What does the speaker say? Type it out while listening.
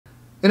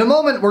In a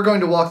moment, we're going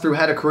to walk through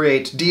how to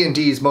create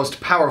D&D's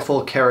most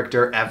powerful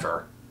character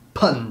ever,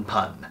 Pun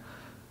Pun.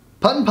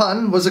 Pun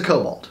Pun was a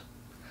kobold.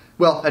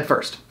 Well, at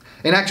first.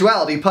 In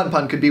actuality, Pun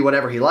Pun could be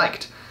whatever he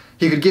liked.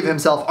 He could give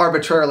himself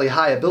arbitrarily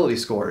high ability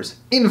scores,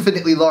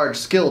 infinitely large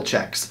skill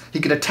checks,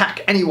 he could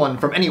attack anyone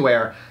from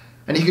anywhere,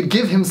 and he could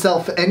give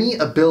himself any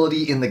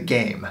ability in the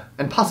game,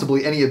 and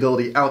possibly any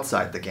ability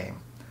outside the game.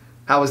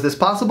 How is this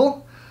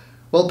possible?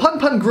 Well, Pun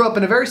Pun grew up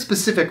in a very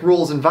specific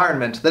rules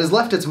environment that has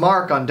left its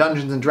mark on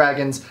Dungeons &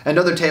 Dragons and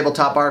other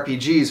tabletop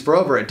RPGs for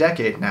over a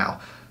decade now,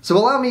 so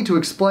allow me to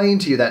explain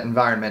to you that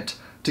environment,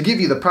 to give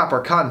you the proper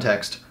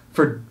context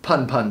for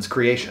Pun Pun's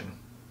creation.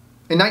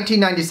 In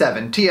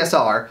 1997,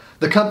 TSR,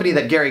 the company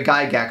that Gary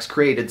Gygax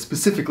created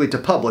specifically to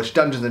publish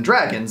Dungeons &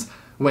 Dragons,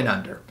 went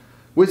under.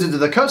 Wizards of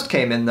the Coast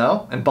came in,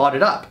 though, and bought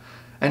it up,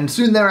 and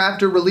soon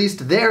thereafter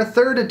released their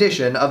third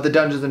edition of the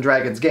Dungeons &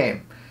 Dragons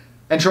game,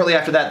 and shortly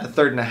after that, the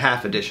third and a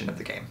half edition of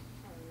the game.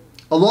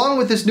 Along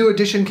with this new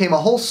edition came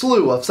a whole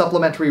slew of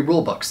supplementary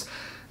rulebooks.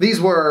 These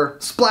were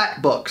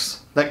splat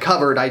books that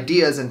covered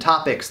ideas and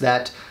topics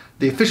that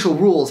the official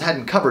rules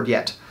hadn't covered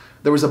yet.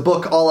 There was a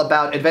book all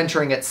about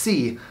adventuring at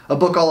sea, a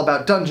book all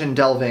about dungeon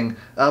delving,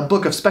 a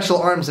book of special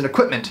arms and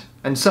equipment,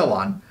 and so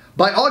on.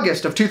 By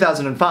August of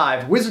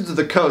 2005, Wizards of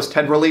the Coast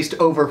had released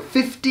over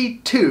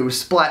 52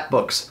 splat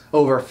books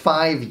over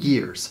 5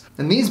 years.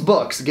 And these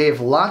books gave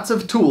lots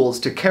of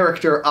tools to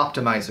character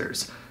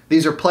optimizers.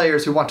 These are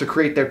players who want to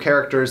create their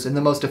characters in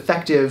the most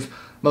effective,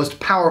 most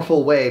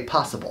powerful way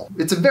possible.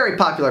 It's a very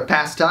popular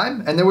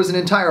pastime, and there was an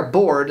entire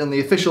board in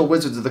the official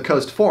Wizards of the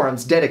Coast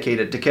forums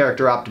dedicated to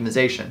character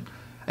optimization.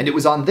 And it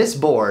was on this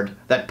board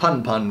that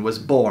Pun Pun was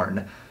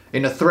born,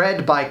 in a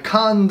thread by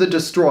Khan the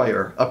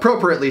Destroyer,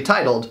 appropriately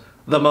titled,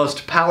 The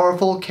Most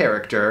Powerful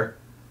Character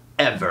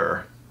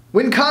Ever.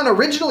 When Khan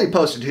originally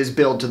posted his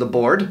build to the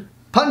board,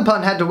 Pun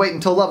Pun had to wait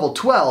until level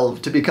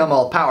 12 to become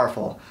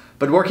all-powerful,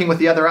 but working with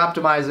the other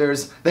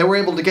optimizers, they were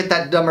able to get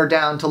that number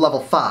down to level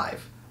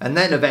 5, and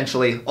then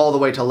eventually all the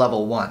way to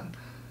level 1.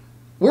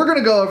 We're going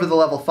to go over the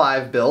level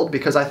 5 build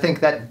because I think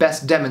that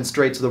best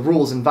demonstrates the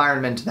rules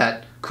environment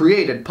that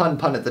created Pun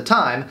Pun at the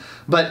time,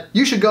 but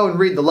you should go and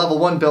read the level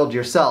 1 build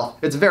yourself.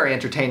 It's a very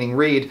entertaining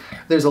read.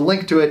 There's a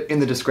link to it in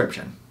the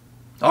description.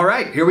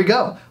 Alright, here we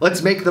go.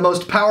 Let's make the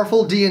most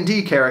powerful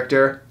D&D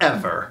character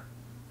ever.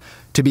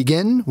 To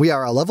begin, we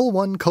are a level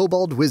 1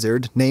 kobold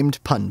wizard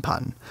named Pun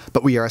Pun,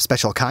 but we are a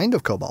special kind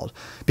of kobold,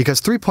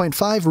 because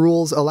 3.5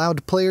 rules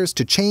allowed players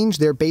to change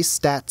their base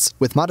stats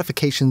with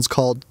modifications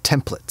called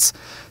templates.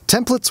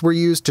 Templates were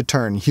used to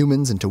turn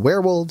humans into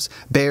werewolves,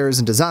 bears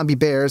into zombie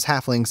bears,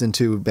 halflings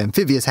into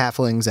amphibious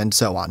halflings, and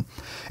so on.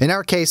 In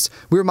our case,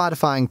 we're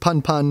modifying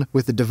Pun Pun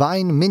with the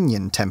Divine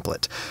Minion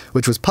template,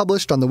 which was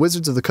published on the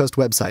Wizards of the Coast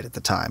website at the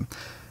time.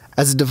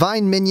 As a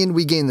divine minion,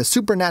 we gain the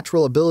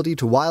supernatural ability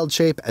to wild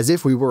shape as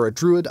if we were a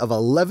druid of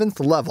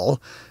 11th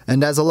level,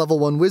 and as a level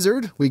 1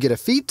 wizard, we get a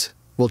feat,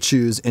 we'll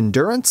choose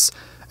endurance,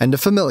 and a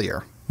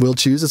familiar, we'll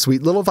choose a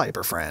sweet little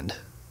viper friend.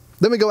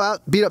 Then we go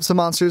out, beat up some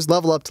monsters,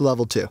 level up to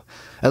level 2.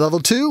 At level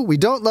 2, we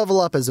don't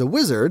level up as a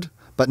wizard,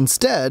 but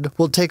instead,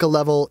 we'll take a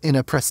level in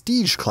a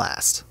prestige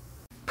class.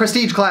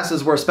 Prestige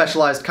classes were a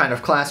specialized kind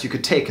of class you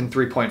could take in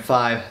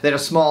 3.5. They had a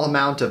small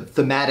amount of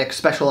thematic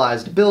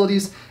specialized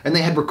abilities, and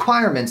they had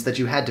requirements that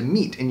you had to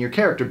meet in your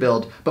character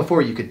build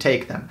before you could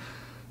take them.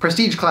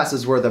 Prestige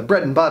classes were the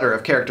bread and butter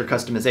of character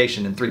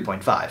customization in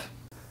 3.5.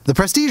 The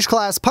prestige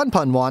class Pun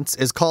Pun wants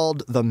is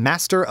called the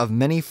Master of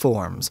Many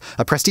Forms,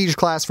 a prestige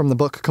class from the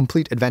book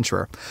Complete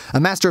Adventurer. A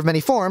Master of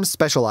Many Forms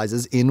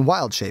specializes in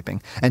wild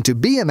shaping, and to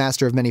be a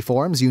Master of Many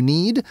Forms you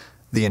need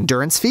the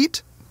Endurance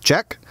feat,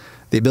 check,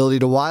 the ability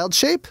to wild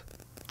shape,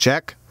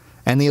 check,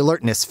 and the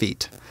Alertness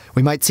feat.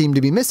 We might seem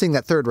to be missing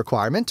that third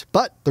requirement,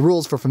 but the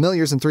rules for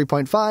familiars in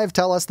 3.5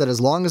 tell us that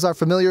as long as our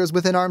familiar is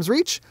within arm's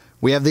reach,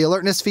 we have the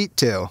Alertness feat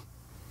too.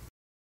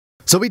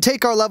 So we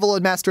take our level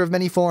of Master of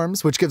Many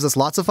Forms, which gives us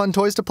lots of fun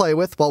toys to play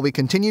with while we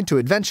continue to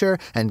adventure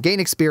and gain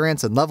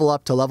experience and level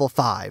up to level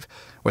 5,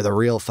 where the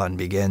real fun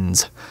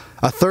begins.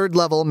 A third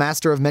level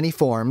Master of Many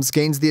Forms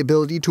gains the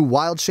ability to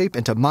wild shape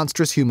into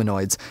monstrous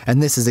humanoids,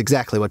 and this is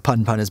exactly what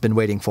Pun Pun has been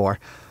waiting for.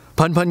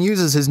 Pun Pun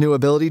uses his new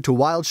ability to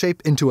wild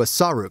shape into a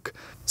Saruk.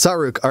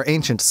 Saruk are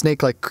ancient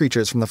snake-like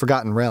creatures from the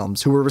Forgotten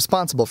Realms who were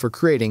responsible for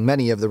creating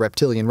many of the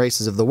reptilian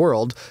races of the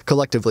world,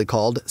 collectively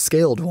called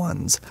Scaled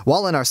Ones.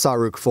 While in our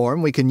Saruk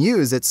form, we can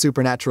use its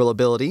supernatural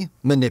ability,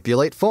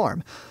 Manipulate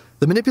Form.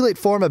 The Manipulate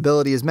Form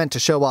ability is meant to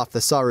show off the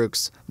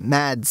Saruk's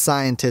mad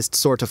scientist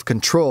sort of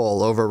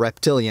control over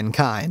reptilian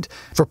kind.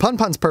 For Pun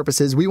Pun's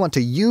purposes, we want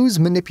to use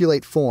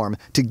Manipulate Form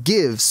to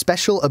give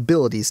special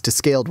abilities to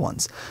Scaled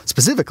Ones.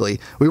 Specifically,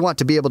 we want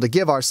to be able to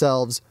give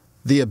ourselves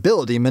the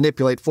ability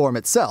Manipulate Form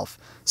itself,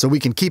 so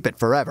we can keep it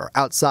forever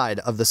outside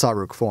of the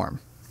Saruk form.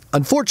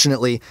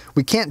 Unfortunately,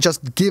 we can't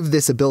just give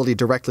this ability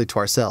directly to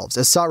ourselves,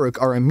 as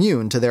Saruk are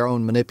immune to their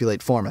own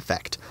Manipulate Form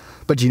effect.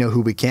 But do you know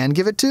who we can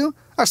give it to?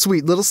 Our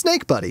sweet little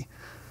snake buddy.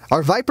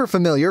 Our Viper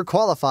Familiar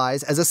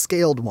qualifies as a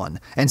Scaled One,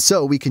 and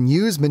so we can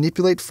use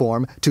Manipulate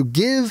Form to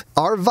give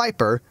our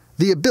Viper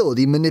the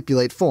ability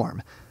Manipulate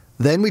Form.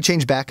 Then we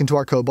change back into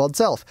our kobold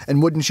self,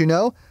 and wouldn't you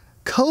know,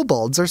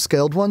 kobolds are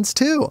skilled ones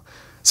too.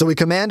 So we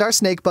command our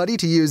snake buddy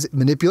to use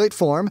manipulate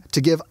form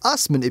to give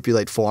us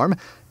manipulate form,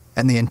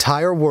 and the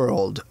entire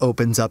world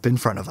opens up in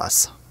front of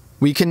us.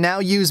 We can now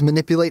use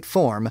manipulate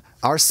form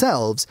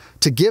ourselves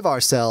to give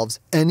ourselves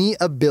any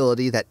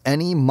ability that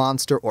any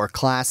monster or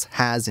class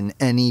has in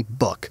any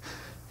book.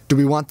 Do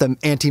we want the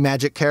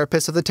anti-magic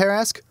carapace of the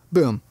Tarrasque?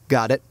 Boom,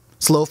 got it.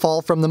 Slow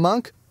fall from the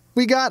monk?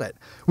 We got it.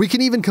 We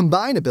can even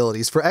combine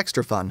abilities for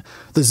extra fun.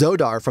 The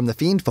Zodar from the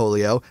Fiend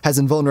Folio has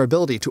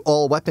invulnerability to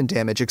all weapon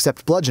damage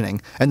except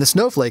bludgeoning, and the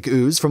Snowflake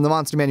Ooze from the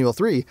Monster Manual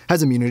 3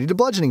 has immunity to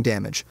bludgeoning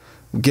damage.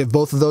 Give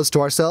both of those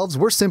to ourselves,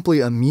 we're simply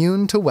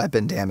immune to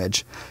weapon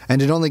damage.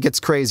 And it only gets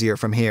crazier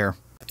from here.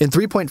 In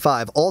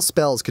 3.5, all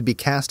spells could be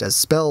cast as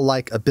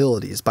spell-like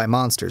abilities by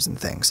monsters and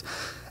things.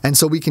 And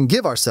so we can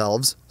give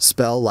ourselves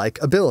spell-like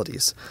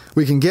abilities.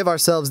 We can give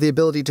ourselves the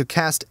ability to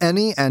cast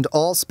any and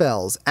all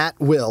spells at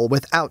will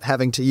without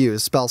having to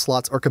use spell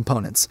slots or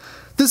components.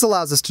 This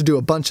allows us to do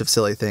a bunch of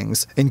silly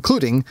things,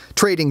 including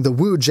trading the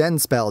Wu Gen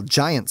spell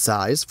Giant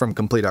Size from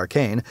Complete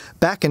Arcane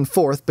back and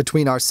forth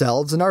between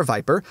ourselves and our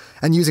Viper,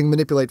 and using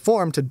Manipulate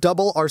Form to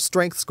double our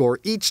strength score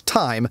each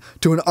time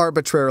to an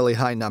arbitrarily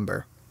high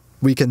number.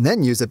 We can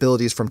then use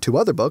abilities from two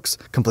other books,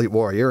 Complete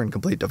Warrior and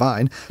Complete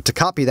Divine, to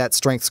copy that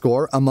strength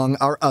score among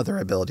our other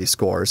ability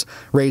scores,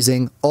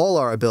 raising all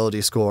our ability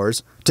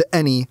scores to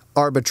any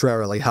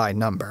arbitrarily high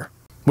number.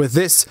 With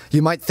this,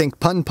 you might think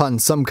Pun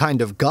Pun's some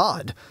kind of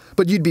god,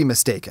 but you'd be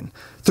mistaken.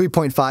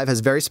 3.5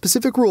 has very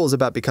specific rules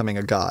about becoming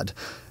a god.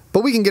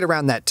 But we can get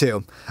around that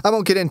too. I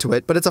won't get into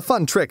it, but it's a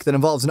fun trick that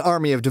involves an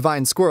army of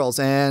divine squirrels,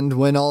 and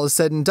when all is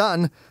said and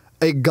done,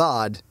 a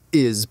god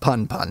is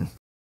Pun Pun.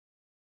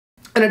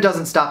 And it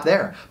doesn't stop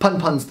there. Pun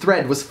Pun's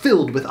thread was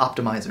filled with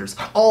optimizers,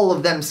 all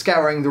of them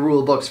scouring the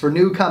rulebooks for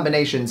new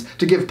combinations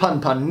to give Pun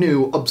Pun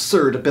new,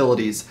 absurd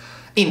abilities.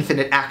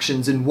 Infinite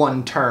actions in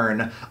one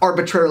turn,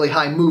 arbitrarily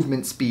high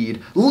movement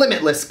speed,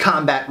 limitless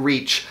combat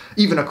reach,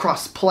 even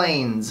across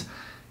planes.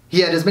 He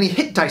had as many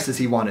hit dice as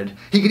he wanted.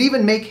 He could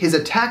even make his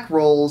attack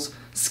rolls,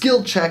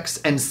 skill checks,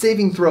 and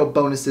saving throw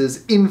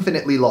bonuses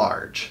infinitely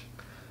large.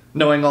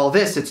 Knowing all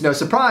this, it's no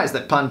surprise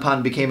that Pun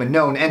Pun became a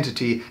known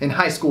entity in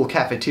high school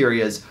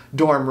cafeterias,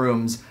 dorm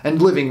rooms,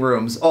 and living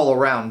rooms all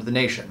around the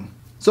nation.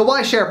 So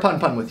why share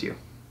Pun Pun with you?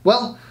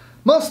 Well,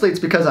 mostly it's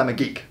because I'm a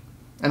geek.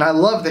 And I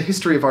love the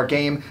history of our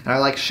game, and I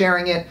like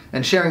sharing it,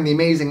 and sharing the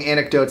amazing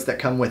anecdotes that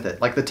come with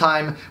it, like the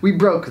time we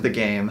broke the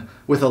game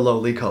with a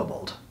lowly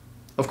kobold.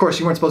 Of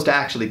course, you weren't supposed to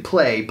actually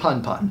play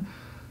Pun Pun.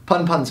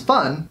 Pun Pun's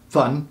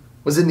fun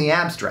was in the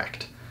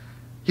abstract.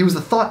 He was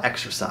a thought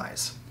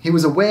exercise. He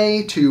was a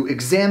way to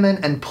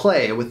examine and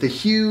play with the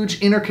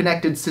huge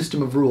interconnected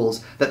system of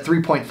rules that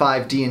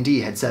 3.5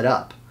 D&D had set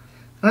up.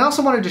 And I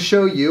also wanted to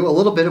show you a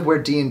little bit of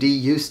where D&D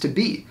used to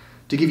be,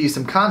 to give you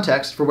some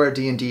context for where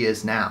D&D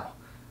is now.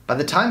 By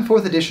the time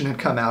 4th edition had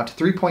come out,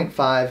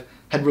 3.5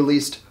 had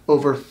released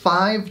over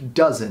 5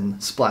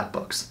 dozen splat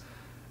books,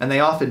 and they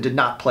often did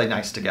not play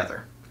nice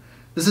together.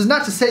 This is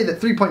not to say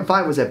that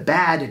 3.5 was a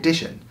bad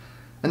edition,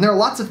 and there are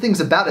lots of things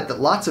about it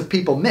that lots of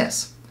people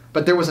miss.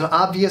 But there was an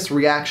obvious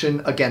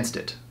reaction against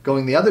it,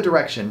 going the other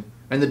direction,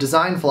 and the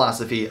design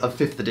philosophy of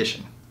 5th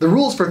edition. The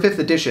rules for 5th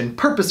edition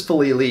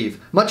purposefully leave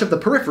much of the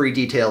periphery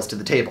details to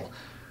the table.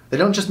 They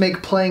don't just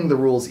make playing the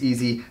rules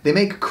easy, they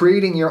make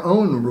creating your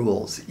own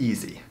rules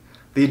easy.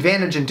 The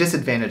advantage and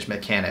disadvantage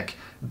mechanic,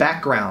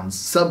 backgrounds,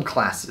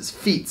 subclasses,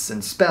 feats,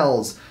 and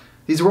spells,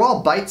 these were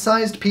all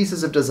bite-sized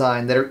pieces of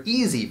design that are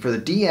easy for the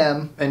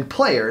DM and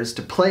players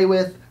to play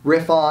with,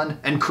 riff on,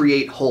 and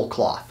create whole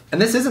cloth. And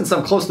this isn't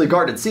some closely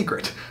guarded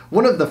secret.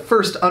 One of the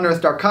first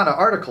Unearthed Arcana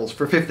articles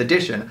for 5th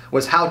edition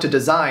was how to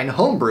design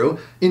homebrew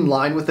in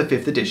line with the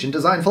 5th edition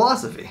design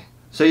philosophy.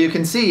 So you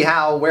can see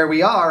how where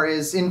we are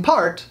is, in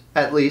part,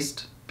 at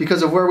least,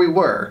 because of where we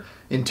were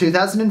in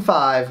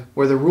 2005,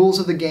 where the rules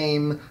of the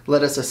game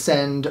let us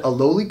ascend a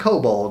lowly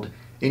kobold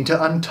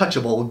into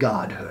untouchable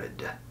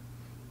godhood.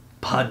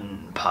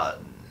 Pun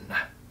Pun.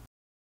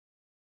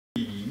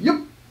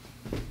 Yep.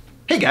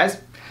 Hey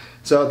guys.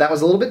 So that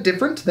was a little bit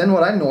different than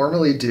what I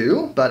normally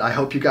do, but I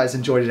hope you guys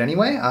enjoyed it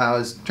anyway. I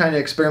was trying to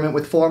experiment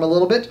with form a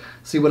little bit,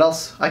 see what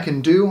else I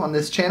can do on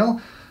this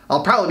channel.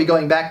 I'll probably be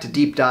going back to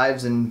deep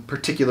dives in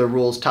particular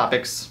rules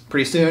topics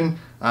pretty soon.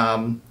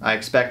 I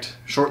expect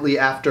shortly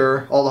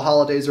after all the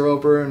holidays are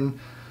over and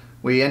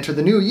we enter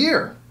the new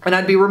year. And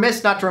I'd be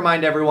remiss not to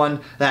remind everyone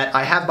that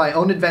I have my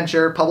own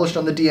adventure published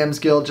on the DM's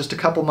Guild just a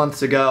couple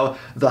months ago,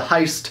 The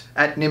Heist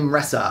at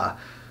Nimressa,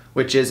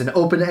 which is an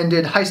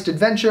open-ended heist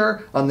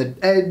adventure on the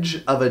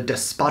edge of a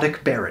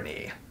despotic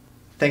barony.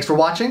 Thanks for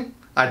watching.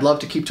 I'd love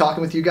to keep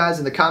talking with you guys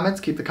in the comments,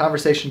 keep the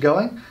conversation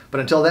going, but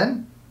until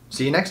then,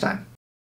 see you next time.